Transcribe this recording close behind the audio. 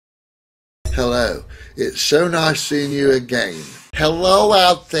Hello. It's so nice seeing you again. Hello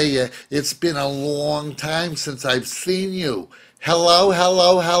out there. It's been a long time since I've seen you. Hello,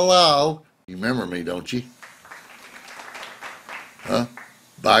 hello, hello. You remember me, don't you? Huh?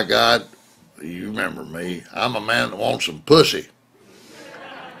 By God, you remember me. I'm a man that wants some pussy.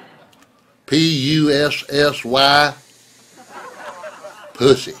 Pussy.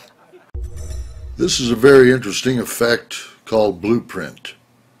 Pussy. This is a very interesting effect called blueprint.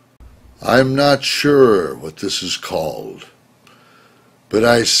 I'm not sure what this is called, but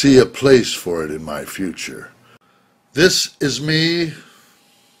I see a place for it in my future. This is me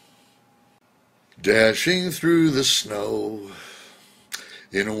dashing through the snow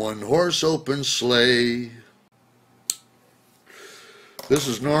in a one-horse open sleigh. This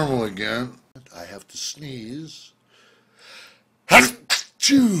is normal again. I have to sneeze.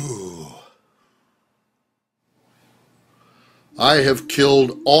 Achoo! I have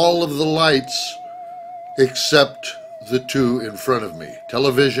killed all of the lights except the two in front of me.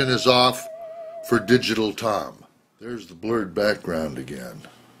 Television is off for Digital Tom. There's the blurred background again.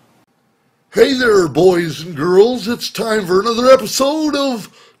 Hey there, boys and girls. It's time for another episode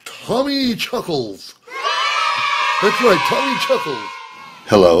of Tommy Chuckles. That's right, Tommy Chuckles.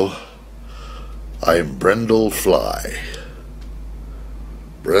 Hello, I'm Brendel Fly.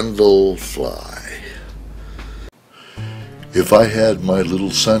 Brendel Fly. If I had my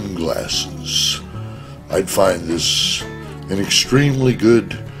little sunglasses, I'd find this an extremely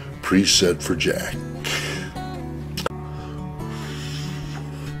good preset for Jack.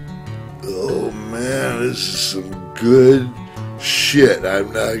 Oh man, this is some good shit.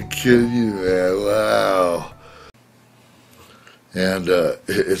 I'm not kidding you, man. Wow. And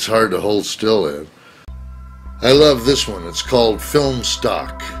it's hard to hold still in. I love this one. It's called Film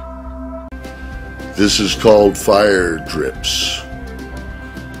Stock. This is called Fire Drips.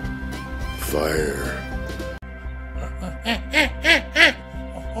 Fire.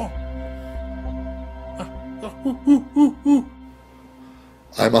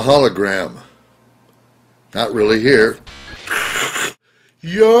 I'm a hologram. Not really here.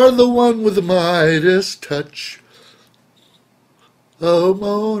 You're the one with the Midas touch. Oh,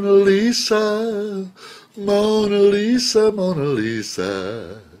 Mona Lisa, Mona Lisa, Mona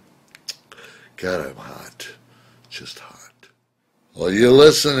Lisa. God, I'm hot. Just hot. Well, you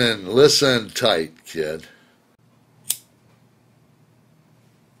listen tight, kid.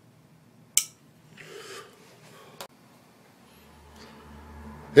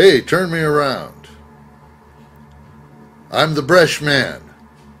 Hey, turn me around. I'm the Bresh man.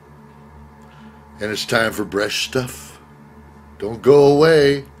 And it's time for Bresh stuff. Don't go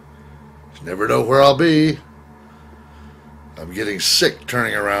away. You never know where I'll be. I'm getting sick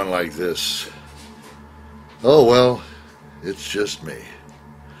turning around like this. Oh, well, it's just me.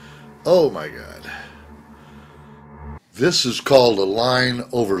 Oh, my God. This is called a line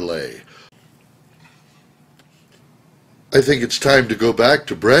overlay. I think it's time to go back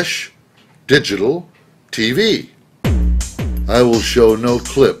to Bresh Digital TV. I will show no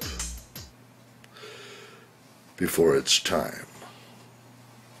clip before it's time.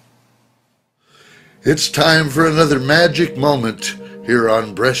 It's time for another magic moment here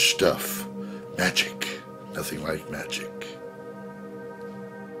on Bresh Stuff. Magic. Nothing like magic.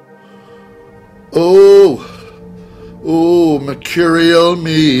 Oh, mercurial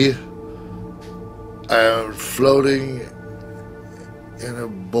me. I'm floating in a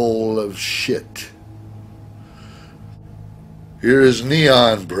bowl of shit. Here is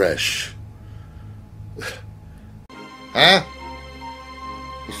Neon Bresh. Huh?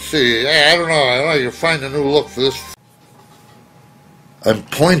 Let's see. I don't know. I don't know. You find a new look for this. I'm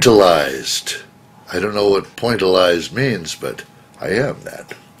pointillized. I don't know what pointillized means, but I am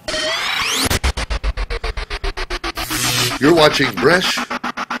that. You're watching Bresh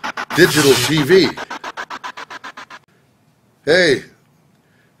Digital TV. Hey,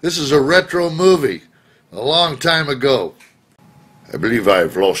 this is a retro movie, a long time ago. I believe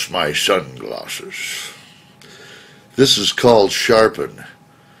I've lost my sunglasses. This is called Sharpen.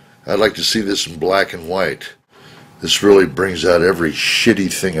 I'd like to see this in black and white. This really brings out every shitty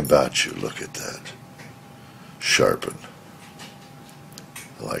thing about you. Look at that. Sharpen.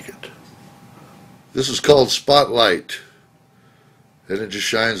 I like it. This is called Spotlight. And it just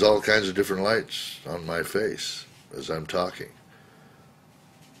shines all kinds of different lights on my face as I'm talking.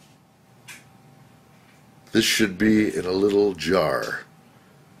 This should be in a little jar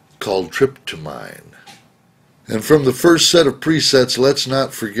called Tryptamine. And from the first set of presets, let's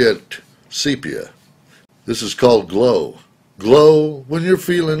not forget Sepia. This is called Glow. Glow when you're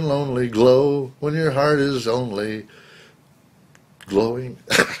feeling lonely. Glow when your heart is only glowing.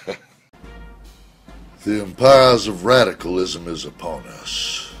 The empires of radicalism is upon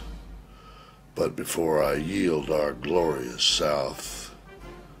us. But before I yield our glorious South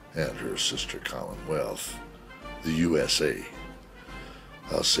and her sister Commonwealth, the USA,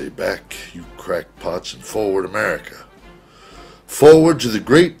 I'll say back, you crackpots, and forward America. Forward to the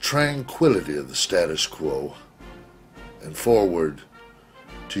great tranquility of the status quo, and forward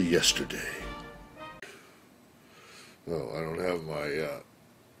to yesterday. Oh, I don't have my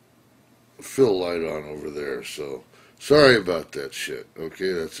fill light on over there, so sorry about that shit.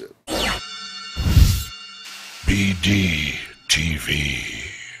 Okay, that's it. BD TV.